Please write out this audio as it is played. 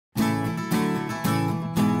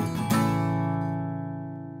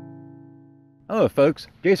Hello folks,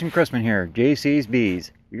 Chrisman here, JC's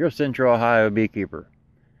Bees, your Central Ohio beekeeper.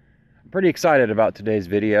 I'm pretty excited about today's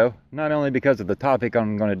video, not only because of the topic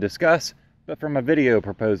I'm going to discuss, but from a video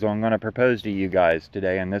proposal I'm going to propose to you guys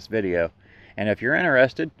today in this video. And if you're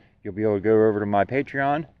interested, you'll be able to go over to my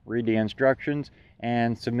Patreon, read the instructions,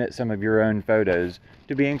 and submit some of your own photos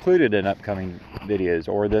to be included in upcoming videos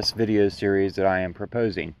or this video series that I am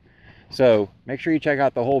proposing. So make sure you check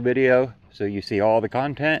out the whole video so you see all the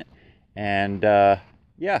content. And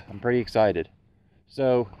yeah, I'm pretty excited.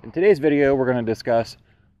 So in today's video we're going to discuss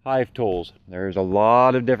hive tools. There's a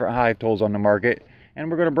lot of different hive tools on the market,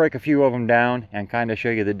 and we're going to break a few of them down and kind of show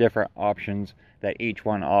you the different options that each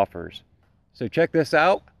one offers. So check this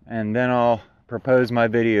out, and then I'll propose my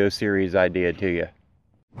video series idea to you.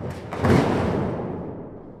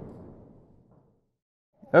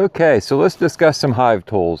 Okay, so let's discuss some hive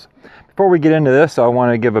tools. Before we get into this, I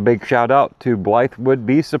want to give a big shout out to Blythewood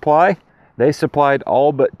Bee Supply. They supplied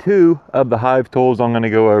all but 2 of the hive tools I'm going to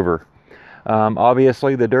go over.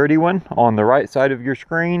 Obviously the dirty one on the right side of your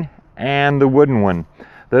screen and the wooden one.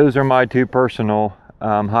 Those are my 2 personal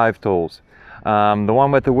hive tools. The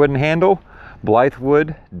one with the wooden handle,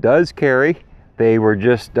 Blythewood does carry. They were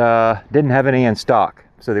just didn't have any in stock,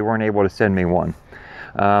 so they weren't able to send me one.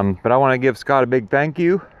 But I want to give Scott a big thank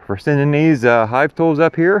you for sending these hive tools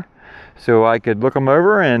up here so I could look them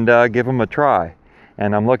over and give them a try.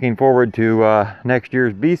 And I'm looking forward to next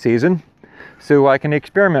year's bee season so I can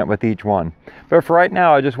experiment with each one. But for right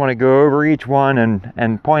now, I just want to go over each one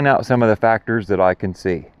and point out some of the factors that I can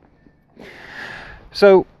see.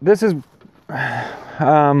 So this is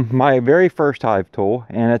my very first hive tool,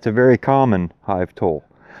 and it's a very common hive tool.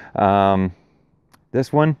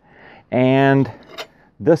 This one and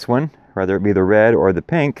this one, whether it be the red or the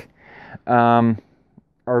pink,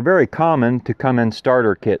 are very common to come in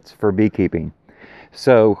starter kits for beekeeping.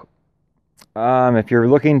 So if you're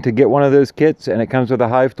looking to get one of those kits and it comes with a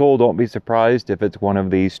hive tool, don't be surprised if it's one of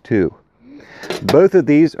these 2. Both of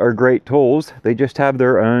these are great tools. They just have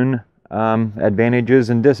their own advantages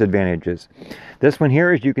and disadvantages. This one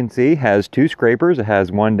here, as you can see, has 2 scrapers. It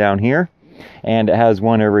has one down here and it has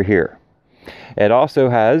one over here. It also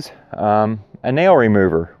has a nail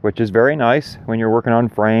remover, which is very nice when you're working on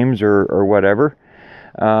frames or whatever.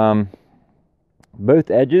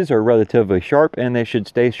 Both edges are relatively sharp, and they should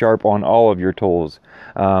stay sharp on all of your tools.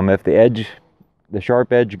 If the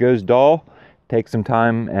sharp edge goes dull, take some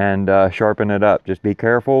time and sharpen it up. Just be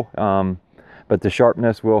careful, but the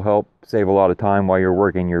sharpness will help save a lot of time while you're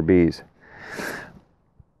working your bees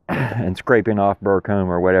and scraping off burr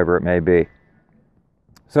comb or whatever it may be.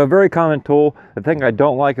 So a very common tool. The thing I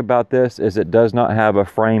don't like about this is it does not have a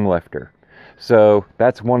frame lifter. So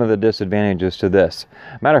that's one of the disadvantages to this.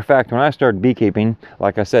 Matter of fact, when I started beekeeping,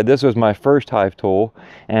 like I said, this was my first hive tool,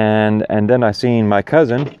 and then I seen my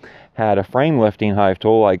cousin had a frame lifting hive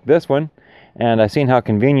tool like this one, and I seen how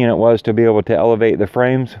convenient it was to be able to elevate the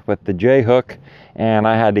frames with the J hook, and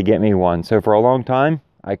I had to get me one. So for a long time,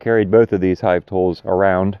 I carried both of these hive tools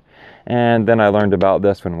around, and then I learned about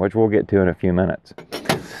this one, which we'll get to in a few minutes.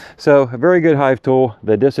 So a very good hive tool.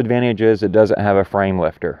 The disadvantage is it doesn't have a frame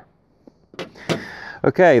lifter.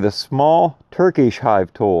 Okay, the small Turkish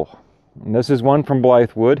hive tool. And this is one from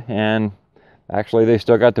Blythewood, and actually they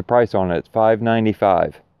still got the price on it. It's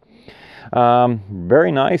 $5.95.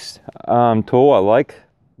 Very nice tool. I like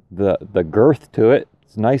the girth to it.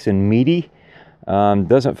 It's nice and meaty.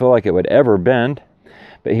 Doesn't feel like it would ever bend.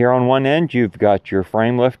 But here on one end you've got your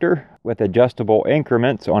frame lifter with adjustable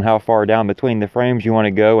increments on how far down between the frames you want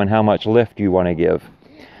to go and how much lift you want to give.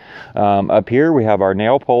 Up here we have our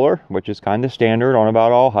nail puller, which is kind of standard on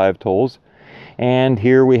about all hive tools. And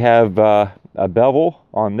here we have a bevel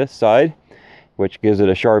on this side, which gives it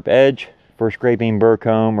a sharp edge for scraping burr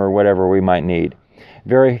comb or whatever we might need.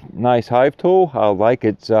 Very nice hive tool. I like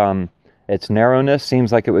its narrowness.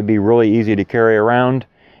 Seems like it would be really easy to carry around,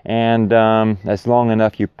 and that's long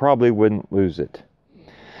enough you probably wouldn't lose it.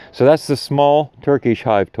 So that's the small Turkish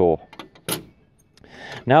hive tool.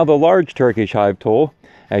 Now the large Turkish hive tool,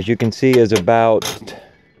 as you can see, is about,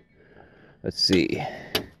 let's see,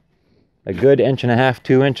 a good 1.5 to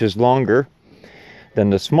 2 inches longer than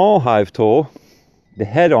the small hive tool. The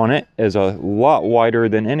head on it is a lot wider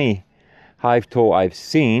than any hive tool I've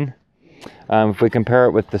seen. If we compare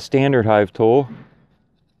it with the standard hive tool,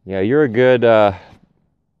 yeah, you're a good, I'd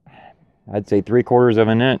say 3/4 of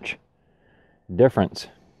an inch difference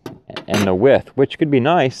in the width, which could be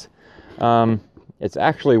nice. It's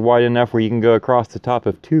actually wide enough where you can go across the top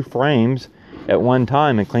of 2 frames at one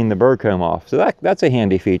time and clean the burr comb off. So that's a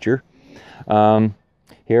handy feature.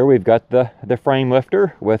 Here we've got the frame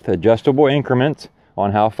lifter with adjustable increments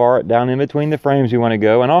on how far down in between the frames you want to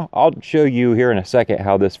go. And I'll show you here in a second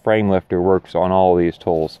how this frame lifter works on all of these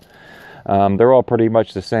tools. They're all pretty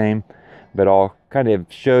much the same, but I'll kind of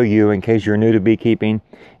show you in case you're new to beekeeping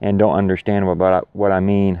and don't understand what I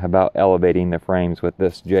mean about elevating the frames with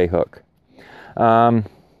this J-hook.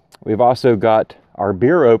 We've also got our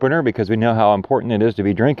beer opener, because we know how important it is to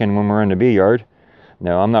be drinking when we're in the bee yard.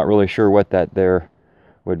 No, I'm not really sure what that there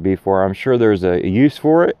would be for. I'm sure there's a use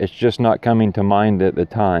for it. It's just not coming to mind at the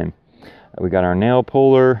time. We got our nail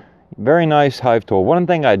puller. Very nice hive tool. One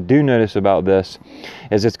thing I do notice about this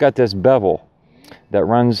is it's got this bevel that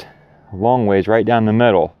runs long ways right down the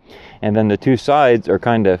middle, and then the two sides are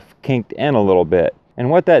kind of kinked in a little bit.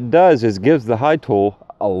 And what that does is gives the hive tool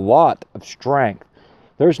a lot of strength.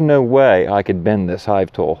 There's no way I could bend this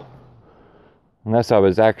hive tool unless I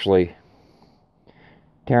was actually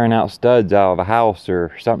tearing out studs out of a house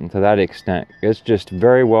or something to that extent. It's just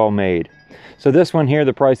very well made. So this one here,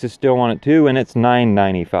 the price is still on it too, and it's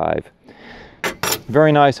 $9.95.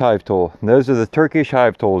 Very nice hive tool. Those are the Turkish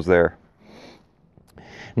hive tools there.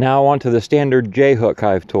 Now on to the standard J-hook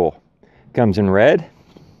hive tool. Comes in red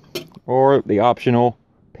or the optional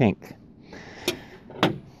pink.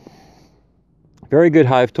 Very good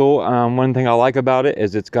hive tool. One thing I like about it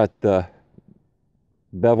is it's got the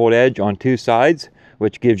beveled edge on two sides,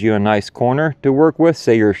 which gives you a nice corner to work with.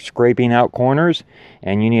 Say you're scraping out corners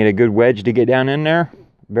and you need a good wedge to get down in there.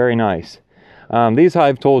 Very nice. These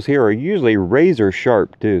hive tools here are usually razor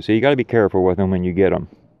sharp too, so you got to be careful with them when you get them.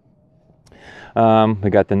 We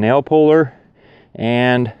got the nail puller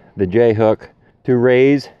and the J-hook to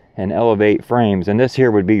raise and elevate frames, and this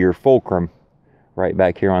here would be your fulcrum right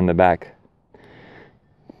back here on the back.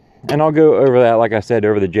 And I'll go over that, like I said,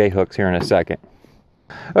 over the J-hooks here in a second.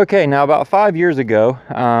 Okay, now about 5 years ago,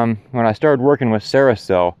 when I started working with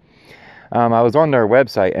Ceracell, I was on their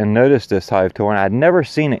website and noticed this hive tool, and I'd never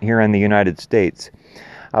seen it here in the United States.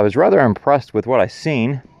 I was rather impressed with what I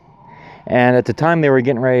seen, and at the time they were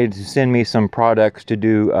getting ready to send me some products to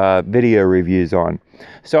do video reviews on.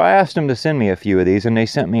 So I asked them to send me a few of these, and they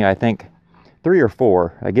sent me, I think, 3 or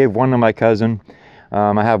 4. I gave one to my cousin.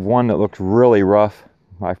 I have one that looks really rough,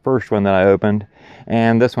 my first one that I opened,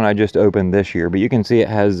 and this one I just opened this year. But you can see it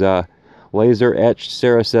has laser etched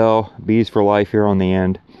Ceracell Bees for Life here on the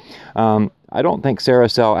end. I don't think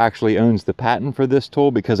Ceracell actually owns the patent for this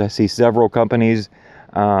tool, because I see several companies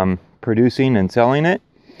producing and selling it.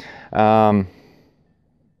 I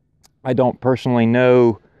don't personally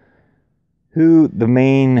know who the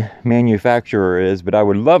main manufacturer is, but I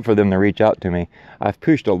would love for them to reach out to me. I've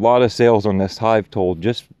pushed a lot of sales on this hive tool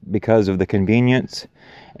just because of the convenience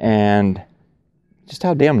and just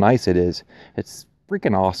how damn nice it is. It's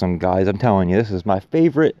freaking awesome, guys. I'm telling you, this is my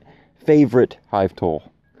favorite hive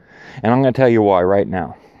tool. And I'm going to tell you why right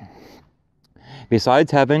now.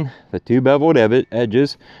 Besides having the two beveled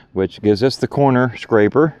edges, which gives us the corner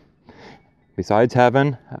scraper, besides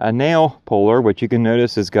having a nail puller, which you can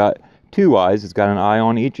notice has got 2 eyes, it's got an eye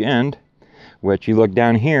on each end, which you look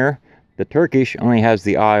down here, the Turkish only has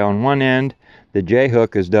the eye on one end, the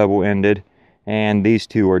J-hook is double-ended, and these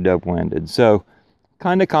two are double-ended. So,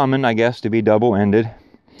 kind of common, I guess, to be double-ended.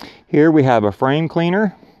 Here we have a frame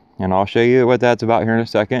cleaner, and I'll show you what that's about here in a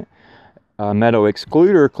second. A metal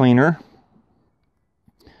excluder cleaner,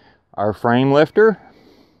 our frame lifter,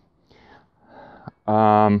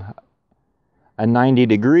 a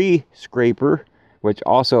 90-degree scraper, which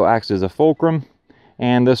also acts as a fulcrum,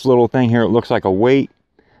 and this little thing here, it looks like a weight,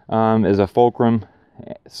 is a fulcrum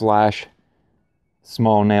slash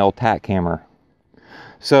small nail tack hammer.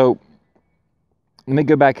 So let me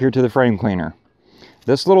go back here to the frame cleaner.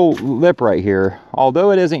 This little lip right here,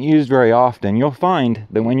 although it isn't used very often, you'll find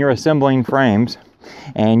that when you're assembling frames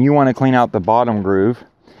and you want to clean out the bottom groove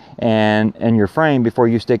and your frame before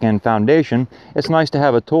you stick in foundation, it's nice to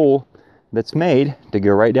have a tool that's made to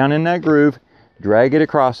go right down in that groove, drag it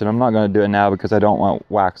across, and I'm not going to do it now because I don't want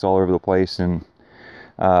wax all over the place and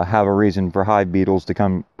have a reason for hive beetles to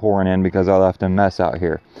come pouring in because I left a mess out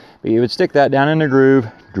here. But you would stick that down in the groove,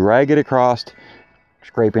 drag it across,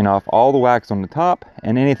 scraping off all the wax on the top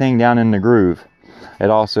and anything down in the groove. It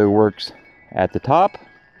also works at the top,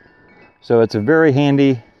 so it's a very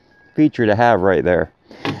handy feature to have right there.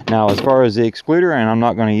 Now, as far as the excluder, and I'm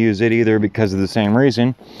not going to use it either because of the same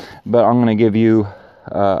reason, but I'm going to give you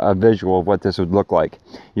a visual of what this would look like.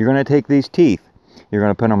 You're going to take these teeth, you're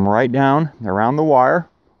going to put them right down around the wire,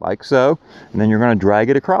 like so, and then you're going to drag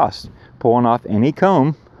it across, pulling off any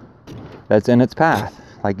comb that's in its path,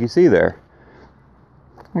 like you see there.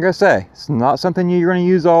 Like I say, it's not something you're going to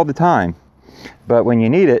use all the time, but when you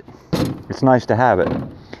need it, it's nice to have it.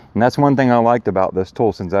 And that's one thing I liked about this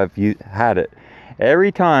tool since I've had it.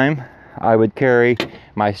 every time I would carry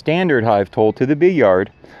my standard hive tool to the bee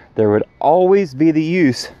yard, there would always be the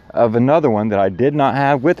use of another one that I did not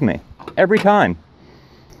have with me. Every time.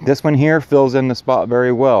 This one here fills in the spot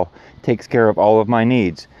very well, takes care of all of my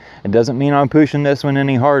needs. It doesn't mean I'm pushing this one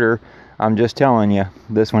any harder. I'm just telling you,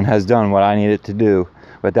 this one has done what I need it to do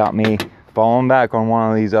without me falling back on one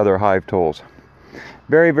of these other hive tools.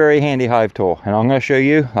 Very, very handy hive tool. And I'm going to show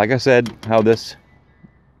you, like I said, how this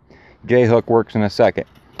J-hook works in a second.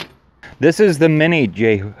 This is the mini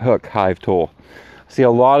J-hook hive tool. I see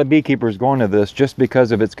a lot of beekeepers going to this just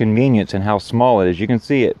because of its convenience and how small it is. You can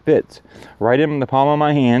see it fits right in the palm of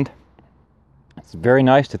my hand. It's very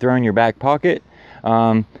nice to throw in your back pocket.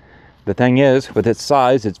 The thing is, with its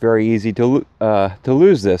size, it's very easy to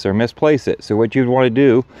lose this or misplace it. So what you'd want to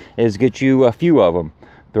do is get you a few of them.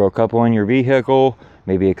 Throw a couple in your vehicle,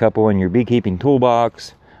 maybe a couple in your beekeeping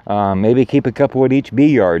toolbox, maybe keep a couple at each bee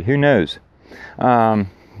yard. Who knows?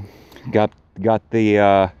 Got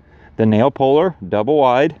the nail puller, double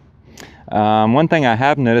wide. One thing I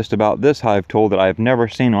have noticed about this hive tool that I've never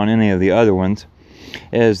seen on any of the other ones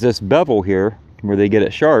is this bevel here, where they get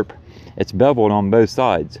it sharp. It's beveled on both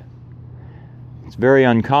sides. It's very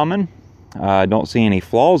uncommon. I don't see any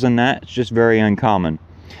flaws in that. It's just very uncommon.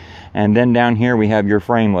 And then down here we have your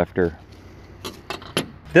frame lifter.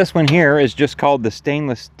 This one here is just called the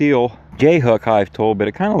stainless steel J-hook hive tool, but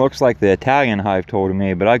it kind of looks like the Italian hive tool to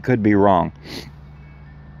me, but I could be wrong.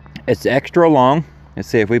 It's extra long. Let's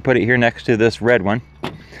see if we put it here next to this red one.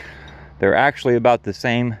 They're actually about the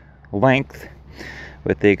same length,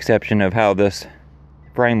 with the exception of how this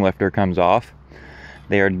frame lifter comes off.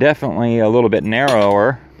 They are definitely a little bit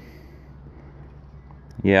narrower.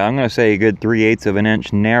 Yeah, I'm going to say a good 3/8 of an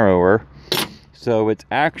inch narrower. So it's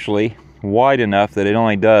actually wide enough that it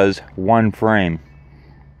only does one frame.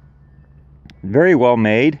 Very well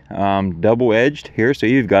made, double-edged here, so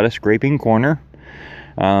you've got a scraping corner.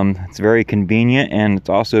 It's very convenient, and it's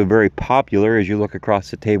also very popular. As you look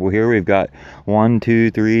across the table here, we've got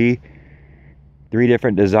three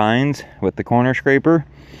different designs with the corner scraper,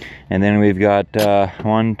 and then we've got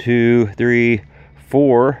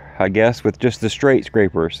 4, I guess, with just the straight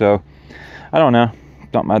scraper. So I don't know,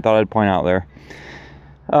 something I thought I'd point out there.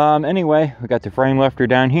 Anyway, we got the frame lifter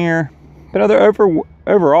down here, but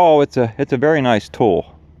overall it's a very nice tool.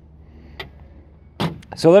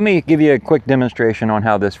 So let me give you a quick demonstration on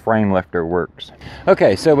how this frame lifter works.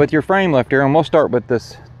 Okay, so with your frame lifter, and we'll start with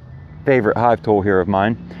this favorite hive tool here of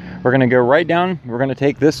mine, we're going to go right down. We're going to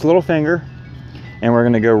take this little finger and we're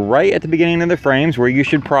going to go right at the beginning of the frames where you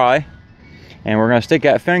should pry, and we're going to stick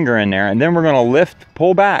that finger in there, and then we're going to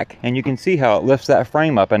pull back, and you can see how it lifts that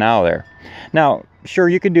frame up and out of there. Now, sure,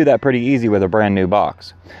 you could do that pretty easy with a brand new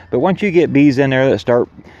box, but once you get bees in there that start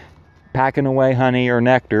packing away honey or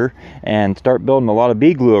nectar and start building a lot of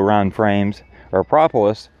bee glue around frames or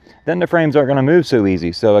propolis, then the frames aren't going to move so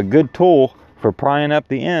easy. So a good tool for prying up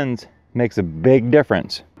the ends makes a big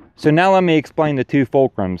difference. So now let me explain the two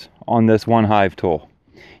fulcrums on this one hive tool.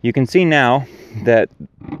 You can see now that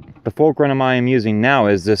the fulcrum I am using now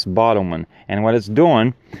is this bottom one, and what it's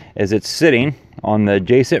doing is it's sitting on the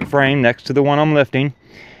adjacent frame next to the one I'm lifting,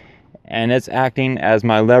 and it's acting as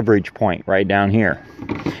my leverage point right down here.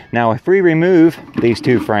 Now if we remove these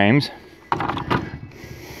two frames,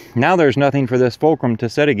 now there's nothing for this fulcrum to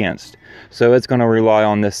sit against, so it's going to rely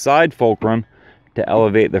on this side fulcrum to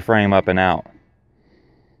elevate the frame up and out.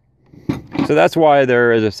 So that's why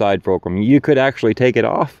there is a side fulcrum. You could actually take it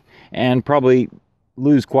off and probably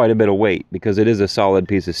lose quite a bit of weight because it is a solid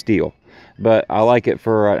piece of steel, but I like it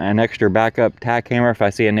for an extra backup tack hammer. If I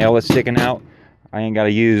see a nail that's sticking out, I ain't got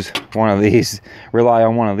to use one of these, rely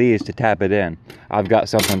on one of these to tap it in. I've got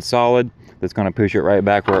something solid that's going to push it right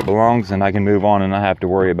back where it belongs, and I can move on and not have to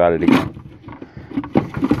worry about it again.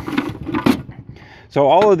 So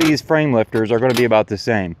all of these frame lifters are going to be about the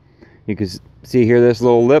same. You can see here this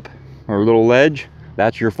little lip or little ledge,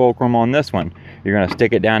 that's your fulcrum on this one. You're going to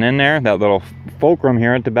stick it down in there. That little fulcrum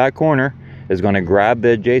here at the back corner is going to grab the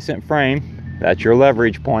adjacent frame. That's your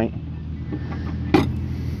leverage point.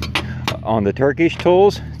 On the Turkish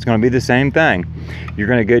tools, it's going to be the same thing. You're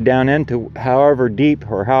going to go down into however deep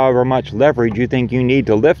or however much leverage you think you need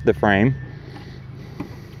to lift the frame,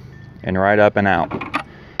 and right up and out.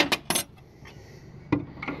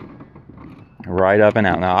 Right up and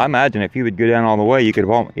out. Now I imagine if you would go down all the way, you could,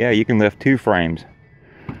 yeah, you can lift 2 frames,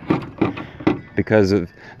 because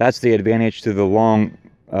that's the advantage to the long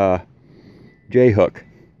J-hook.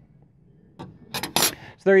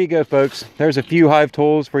 So there you go, folks. There's a few hive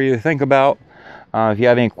tools for you to think about. If you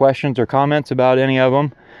have any questions or comments about any of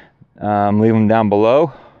them, leave them down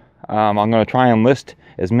below. I'm going to try and list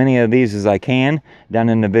as many of these as I can down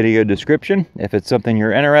in the video description if it's something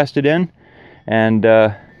you're interested in. And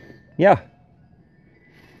yeah.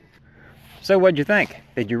 So what'd you think?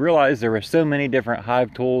 Did you realize there were so many different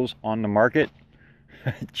hive tools on the market?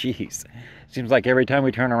 Jeez, seems like every time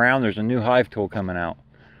we turn around there's a new hive tool coming out.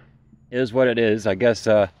 It is what it is. I guess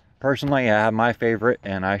personally I have my favorite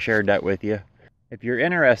and I shared that with you. If you're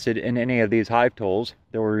interested in any of these hive tools,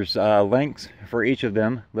 there's links for each of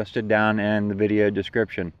them listed down in the video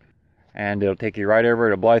description. And it'll take you right over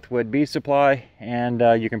to Blythewood Bee Supply, and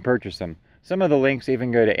you can purchase them. Some of the links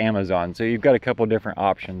even go to Amazon, so you've got a couple different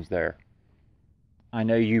options there. I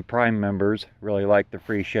know you Prime members really like the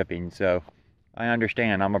free shipping, so I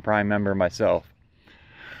understand. I'm a Prime member myself.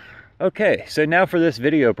 Okay, so now for this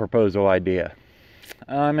video proposal idea.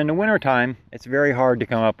 In the wintertime, it's very hard to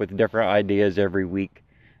come up with different ideas every week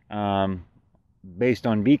based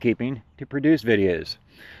on beekeeping to produce videos.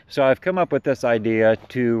 So I've come up with this idea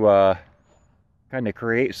to kind of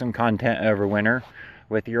create some content over winter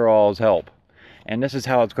with your all's help. And this is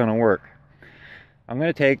how it's going to work. I'm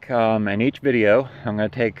going to take, in each video, I'm going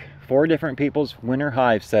to take 4 different people's winter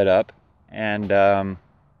hive setup, and I'm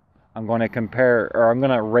going to compare, or I'm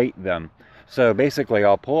going to rate them. So basically,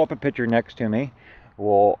 I'll pull up a picture next to me.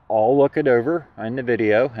 We'll all look it over in the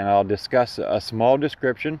video, and I'll discuss a small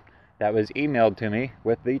description that was emailed to me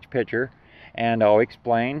with each picture, and I'll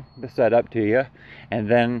explain the setup to you. And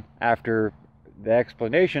then after the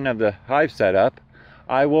explanation of the hive setup,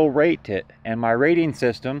 I will rate it. And my rating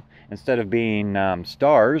system, instead of being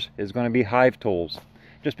stars, is going to be hive tools,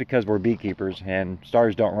 just because we're beekeepers and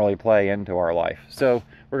stars don't really play into our life. So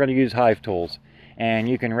we're going to use hive tools. And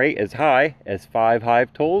you can rate as high as 5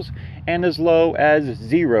 hive tools and as low as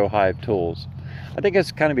 0 hive tools. I think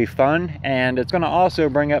it's going to be fun, and it's going to also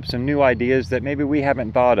bring up some new ideas that maybe we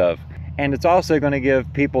haven't thought of. And it's also going to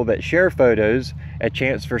give people that share photos a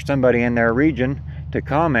chance for somebody in their region to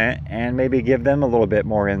comment and maybe give them a little bit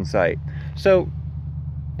more insight. So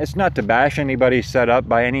it's not to bash anybody's setup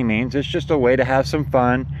by any means. It's just a way to have some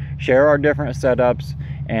fun, share our different setups,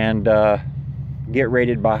 and get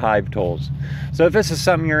rated by hive tools. So if this is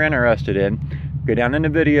something you're interested in, go down in the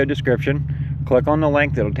video description, click on the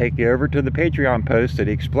link that'll take you over to the Patreon post that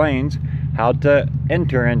explains how to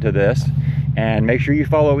enter into this, and make sure you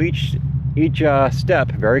follow each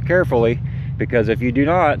step very carefully, because if you do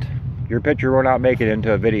not, your picture will not make it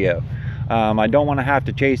into a video. I don't want to have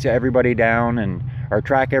to chase everybody down or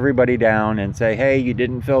track everybody down and say, hey, you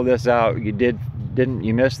didn't fill this out,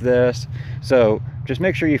 you missed this. So just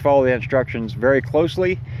make sure you follow the instructions very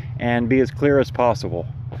closely and be as clear as possible.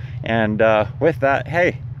 And with that,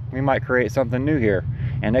 hey, we might create something new here,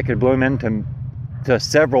 and it could bloom into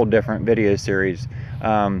several different video series.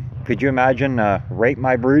 Could you imagine rate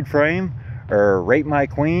my brood frame, or rate my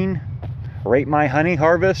queen, rate my honey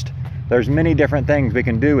harvest? There's many different things we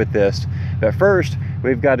can do with this, but first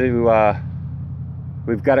we've got to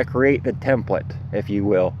create the template, if you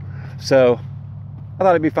will. So I thought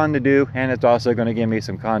it'd be fun to do, and it's also going to give me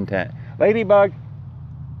some content. Ladybug,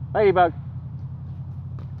 ladybug.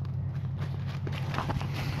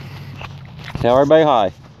 Tell everybody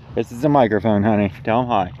hi. This is a microphone, honey. Tell them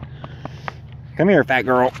hi. Come here, fat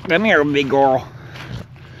girl. Come here, big girl.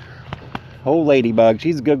 Oh, ladybug,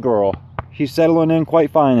 she's a good girl. She's settling in quite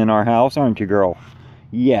fine in our house, aren't you, girl?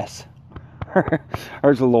 Yes.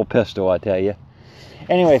 Hers a little pistol, I tell you.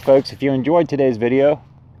 Anyway, folks, if you enjoyed today's video,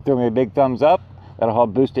 throw me a big thumbs up. That'll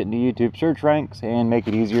help boost it into YouTube search ranks and make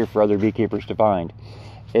it easier for other beekeepers to find.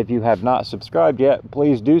 If you have not subscribed yet,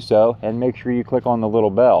 please do so, and make sure you click on the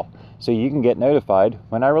little bell so you can get notified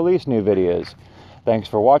when I release new videos. Thanks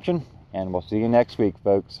for watching, and we'll see you next week,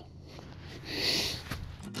 folks.